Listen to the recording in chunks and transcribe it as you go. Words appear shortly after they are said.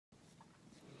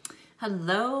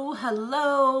Hello,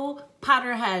 hello,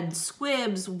 Potterheads,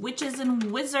 squibs, witches,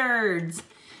 and wizards.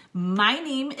 My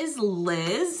name is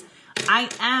Liz. I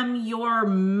am your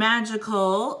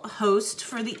magical host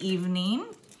for the evening.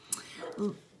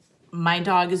 My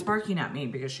dog is barking at me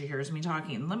because she hears me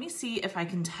talking. Let me see if I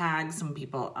can tag some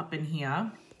people up in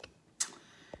here.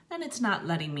 And it's not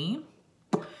letting me.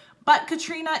 But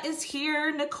Katrina is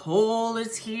here. Nicole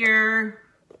is here.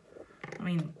 Let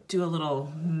me do a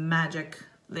little magic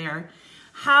there.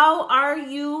 How are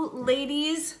you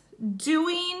ladies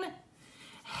doing?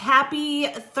 Happy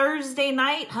Thursday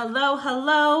night. Hello,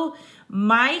 hello.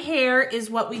 My hair is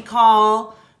what we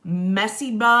call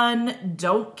messy bun,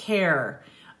 don't care.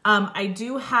 I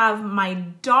do have my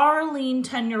darling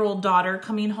 10-year-old daughter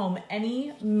coming home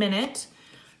any minute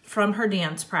from her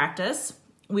dance practice.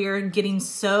 We are getting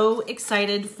so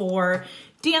excited for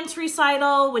dance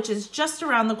recital, which is just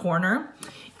around the corner.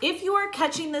 If you are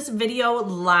catching this video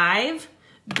live,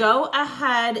 go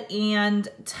ahead and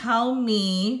tell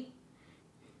me,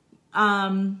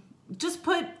 just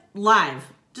put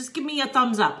live. Just give me a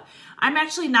thumbs up. I'm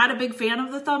actually not a big fan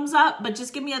of the thumbs up, but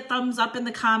just give me a thumbs up in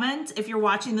the comments if you're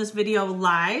watching this video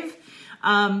live.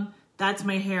 That's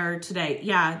my hair today.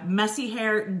 Yeah, messy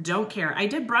hair, don't care. I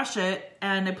did brush it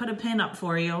and I put a pin up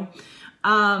for you.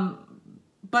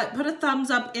 But put a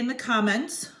thumbs up in the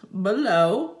comments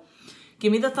below.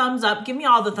 Give me the thumbs up. Give me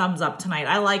all the thumbs up tonight.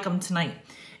 I like them tonight.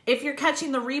 If you're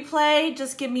catching the replay,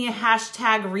 just give me a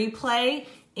hashtag replay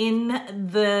in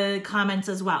the comments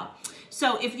as well.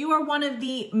 So if you are one of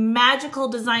the magical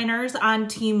designers on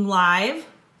Team Live,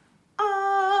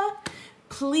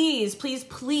 please, please,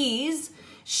 please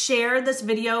share this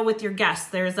video with your guests.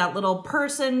 There's that little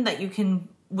person that you can,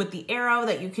 with the arrow,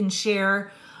 that you can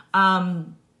share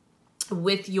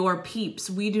with your peeps.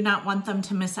 We do not want them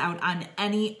to miss out on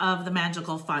any of the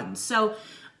magical fun. So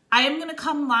I am going to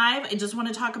come live. I just want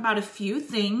to talk about a few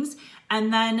things.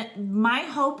 And then my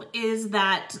hope is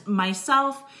that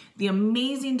myself, the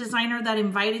amazing designer that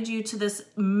invited you to this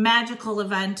magical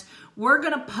event, we're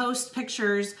going to post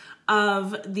pictures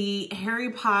of the Harry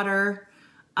Potter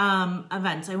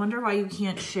events. I wonder why you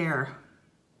can't share.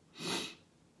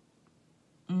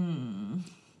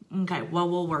 Okay, well,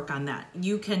 we'll work on that.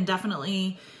 You can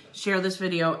definitely share this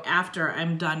video after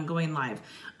I'm done going live.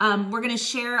 We're gonna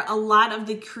share a lot of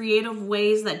the creative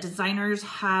ways that designers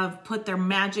have put their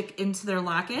magic into their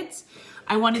lockets.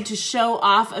 I wanted to show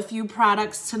off a few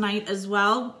products tonight as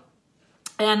well.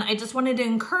 And I just wanted to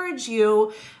encourage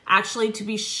you actually to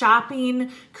be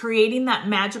shopping, creating that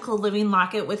magical living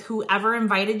locket with whoever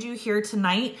invited you here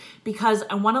tonight, because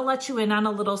I want to let you in on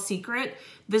a little secret.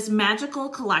 This magical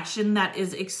collection that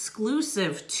is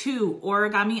exclusive to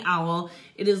Origami Owl,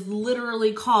 it is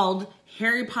literally called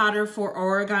Harry Potter for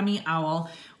Origami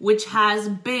Owl, which has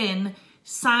been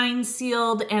signed,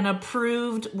 sealed, and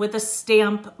approved with a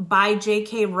stamp by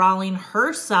J.K. Rowling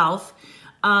herself.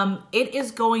 It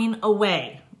is going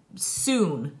away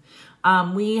soon.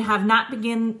 We have not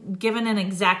given an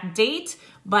exact date,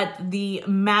 but the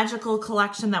magical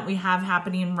collection that we have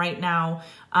happening right now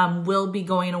will be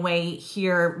going away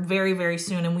here very, very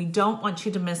soon. And we don't want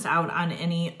you to miss out on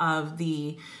any of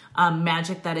the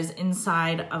magic that is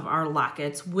inside of our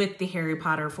lockets with the Harry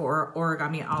Potter for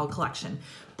Origami Owl collection.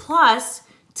 Plus,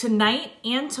 tonight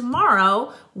and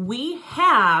tomorrow, we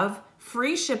have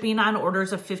free shipping on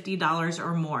orders of $50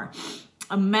 or more.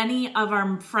 Many of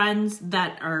our friends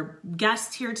that are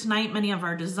guests here tonight, many of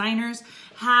our designers,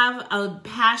 have a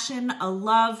passion, a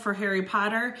love for Harry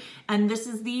Potter, and this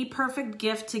is the perfect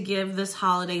gift to give this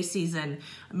holiday season.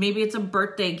 Maybe it's a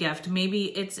birthday gift, maybe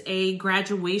it's a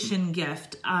graduation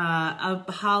gift, a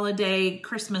holiday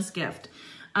Christmas gift.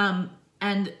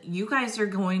 And you guys are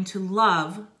going to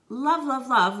love, love, love,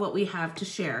 love what we have to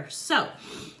share. So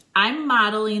I'm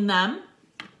modeling them,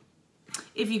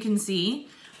 if you can see,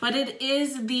 but it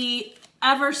is the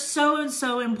ever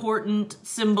so important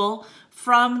symbol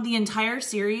from the entire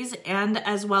series, and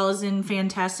as well as in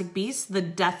Fantastic Beasts, the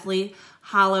Deathly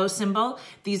Hallow symbol.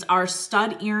 These are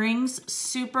stud earrings,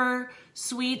 super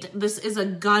sweet. This is a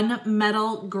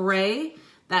gunmetal gray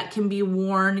that can be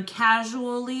worn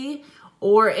casually,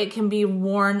 or it can be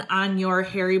worn on your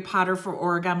Harry Potter for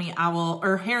Origami Owl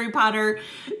or Harry Potter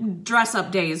dress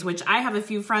up days, which I have a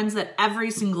few friends that every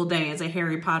single day is a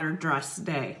Harry Potter dress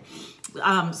day.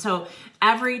 So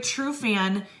every true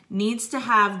fan needs to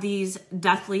have these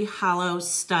Deathly Hallow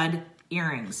stud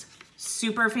earrings.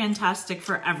 Super fantastic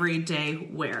for everyday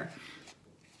wear.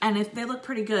 And if they look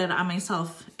pretty good on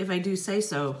myself, if I do say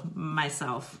so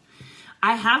myself.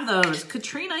 I have those.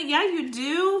 Katrina, yeah, you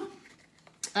do.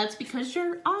 That's because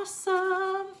you're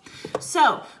awesome.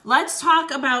 So let's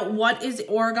talk about what is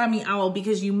Origami Owl,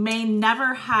 because you may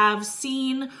never have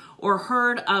seen or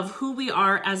heard of who we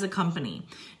are as a company.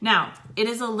 Now, it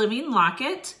is a living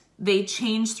locket. They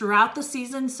change throughout the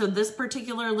season, so this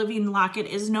particular living locket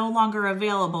is no longer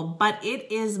available, but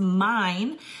it is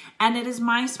mine, and it is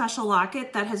my special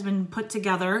locket that has been put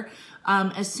together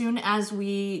as soon as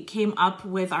we came up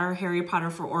with our Harry Potter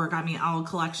for Origami Owl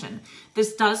collection.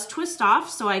 This does twist off,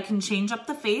 so I can change up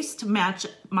the face to match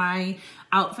my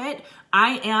outfit.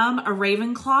 I am a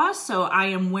Ravenclaw, so I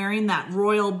am wearing that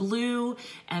royal blue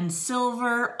and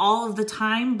silver all of the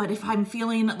time, but if I'm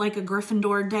feeling like a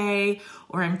Gryffindor day,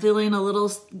 or I'm feeling a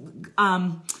little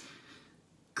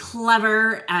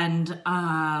clever and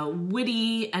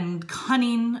witty and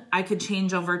cunning, I could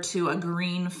change over to a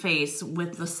green face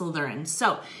with the Slytherin.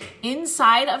 So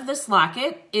inside of this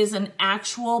locket is an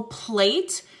actual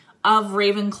plate of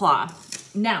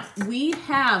Ravenclaw. Now, we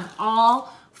have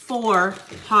all 4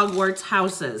 Hogwarts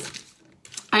houses.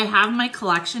 I have my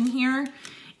collection here,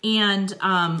 and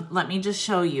let me just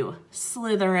show you.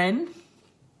 Slytherin,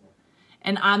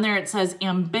 and on there it says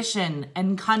ambition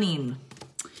and cunning.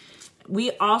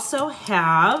 We also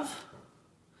have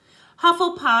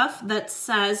Hufflepuff that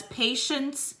says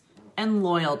patience and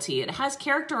loyalty. It has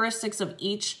characteristics of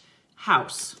each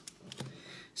house.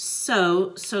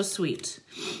 So sweet.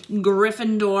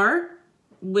 Gryffindor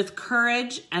with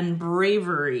courage and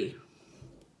bravery.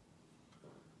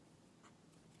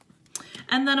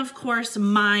 And then, of course,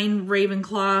 mine,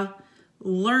 Ravenclaw,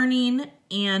 learning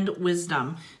and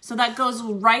wisdom. So that goes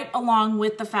right along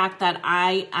with the fact that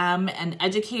I am an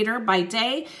educator by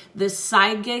day. This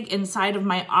side gig inside of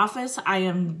my office, I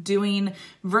am doing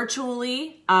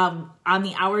virtually on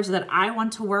the hours that I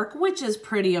want to work, which is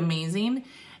pretty amazing.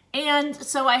 And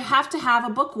so I have to have a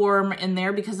bookworm in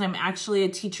there because I'm actually a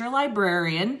teacher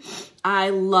librarian. I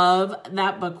love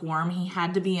that bookworm. He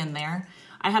had to be in there.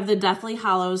 I have the Deathly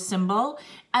Hallows symbol.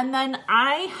 And then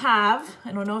I have,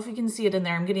 I don't know if you can see it in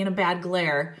there, I'm getting a bad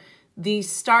glare, the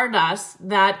Stardust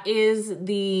that is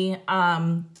the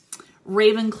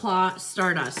Ravenclaw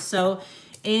Stardust. So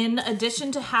in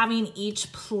addition to having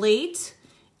each plate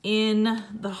in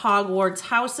the Hogwarts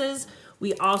houses,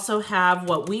 we also have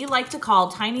what we like to call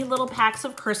tiny little packs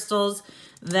of crystals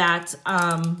that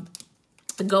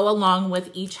go along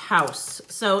with each house.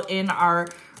 So in our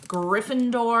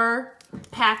Gryffindor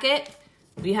packet,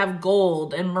 we have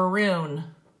gold and maroon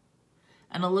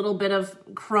and a little bit of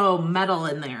chrome metal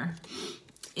in there.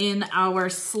 In our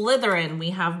Slytherin, we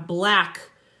have black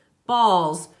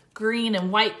balls, green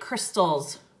and white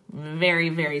crystals. Very,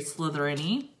 very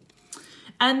Slytherin-y.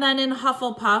 And then in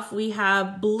Hufflepuff, we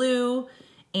have blue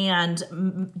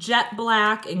and jet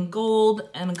black and gold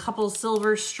and a couple of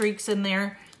silver streaks in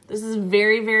there. This is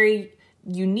very, very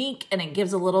unique, and it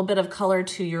gives a little bit of color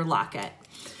to your locket.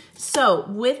 So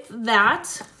with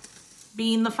that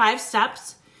being the 5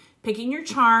 steps, picking your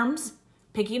charms,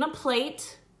 picking a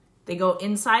plate, they go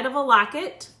inside of a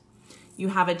locket. You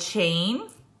have a chain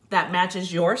that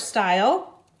matches your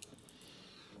style.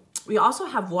 We also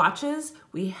have watches.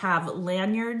 We have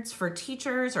lanyards for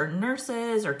teachers or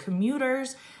nurses or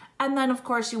commuters. And then of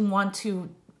course you want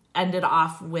to end it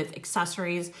off with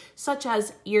accessories such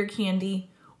as ear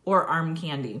candy or arm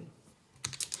candy.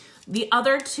 The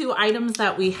other 2 items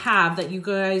that we have that you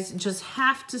guys just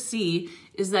have to see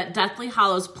is that Deathly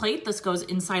Hallows plate. This goes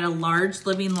inside a large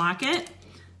living locket.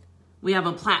 We have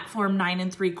a platform 9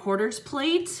 3/4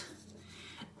 plate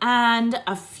and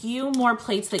a few more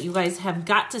plates that you guys have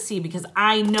got to see because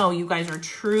I know you guys are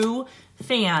true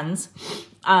fans.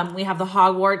 We have the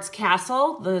Hogwarts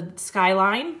Castle, the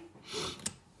skyline.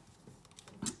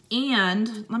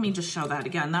 And let me just show that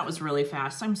again. That was really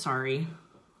fast. I'm sorry.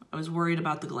 I was worried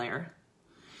about the glare.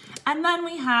 And then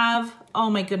we have, oh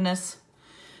my goodness,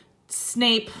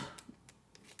 Snape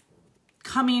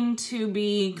coming to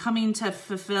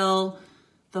fulfill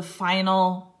the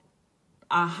final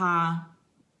aha,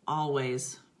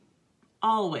 always,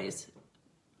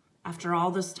 after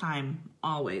all this time,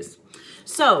 always.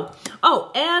 So,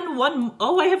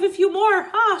 I have a few more.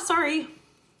 Sorry.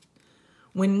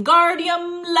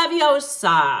 Wingardium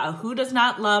Leviosa. Who does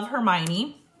not love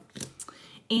Hermione?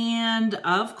 And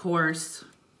of course,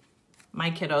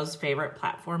 my kiddo's favorite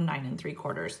platform, 9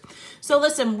 3/4. So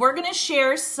listen, we're gonna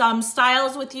share some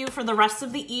styles with you for the rest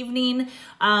of the evening.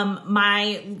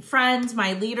 My friends,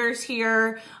 my leaders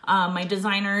here, my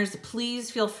designers,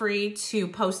 please feel free to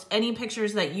post any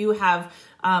pictures that you have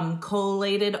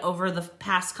collated over the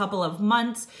past couple of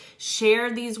months.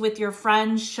 Share these with your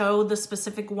friends. Show the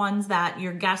specific ones that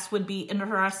your guests would be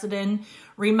interested in.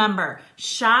 Remember,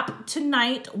 shop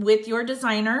tonight with your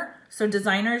designer. So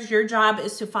designers, your job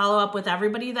is to follow up with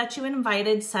everybody that you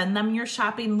invited, send them your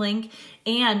shopping link,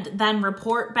 and then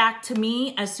report back to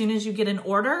me as soon as you get an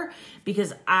order,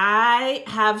 because I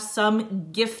have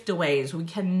some gift-aways. We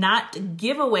cannot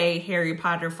give away Harry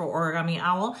Potter for Origami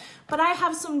Owl, but I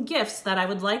have some gifts that I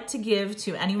would like to give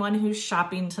to anyone who's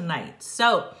shopping tonight.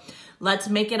 So let's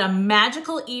make it a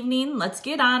magical evening. Let's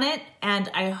get on it.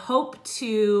 And I hope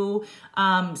to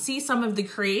see some of the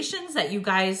creations that you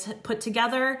guys put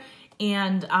together,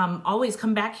 and always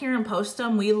come back here and post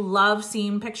them. We love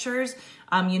seeing pictures.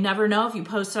 You never know, if you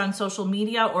post it on social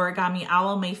media, Origami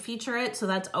Owl may feature it. So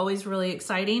that's always really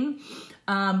exciting.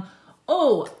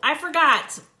 Oh, I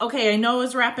forgot. Okay, I know I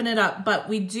was wrapping it up, but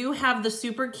we do have the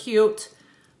super cute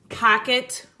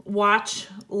pocket watch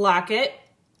locket.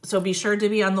 So be sure to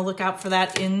be on the lookout for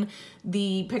that in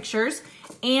the pictures.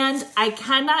 And I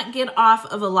cannot get off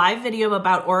of a live video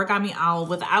about Origami Owl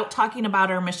without talking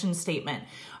about our mission statement.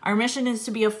 Our mission is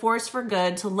to be a force for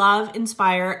good, to love,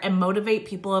 inspire, and motivate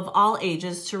people of all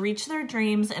ages to reach their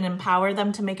dreams and empower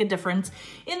them to make a difference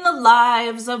in the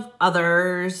lives of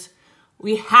others.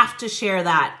 We have to share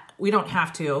that. We don't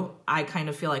have to. I kind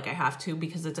of feel like I have to,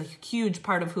 because it's a huge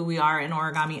part of who we are in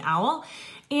Origami Owl.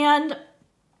 And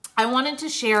I wanted to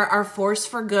share our Force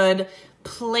for Good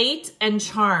plate and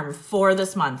charm for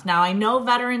this month. Now, I know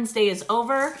Veterans Day is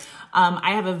over.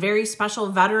 I have a very special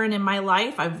veteran in my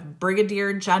life. I'm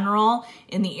Brigadier General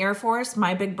in the Air Force,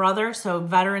 my big brother. So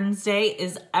Veterans Day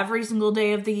is every single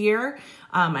day of the year.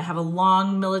 I have a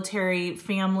long military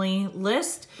family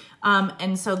list.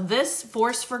 And so this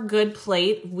Force for Good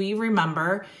plate, we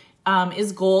remember,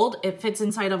 is gold. It fits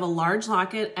inside of a large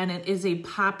locket, and it is a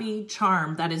poppy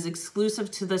charm that is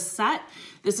exclusive to the set.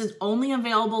 This is only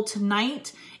available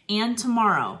tonight and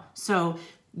tomorrow. So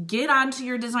get onto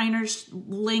your designer's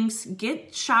links,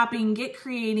 get shopping, get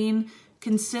creating.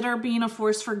 Consider being a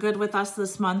force for good with us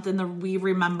this month in the We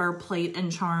Remember plate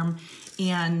and charm.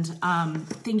 And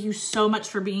thank you so much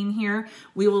for being here.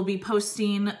 We will be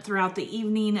posting throughout the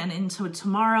evening and into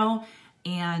tomorrow.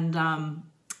 And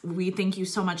we thank you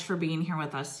so much for being here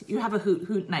with us. You have a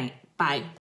hoot night. Bye.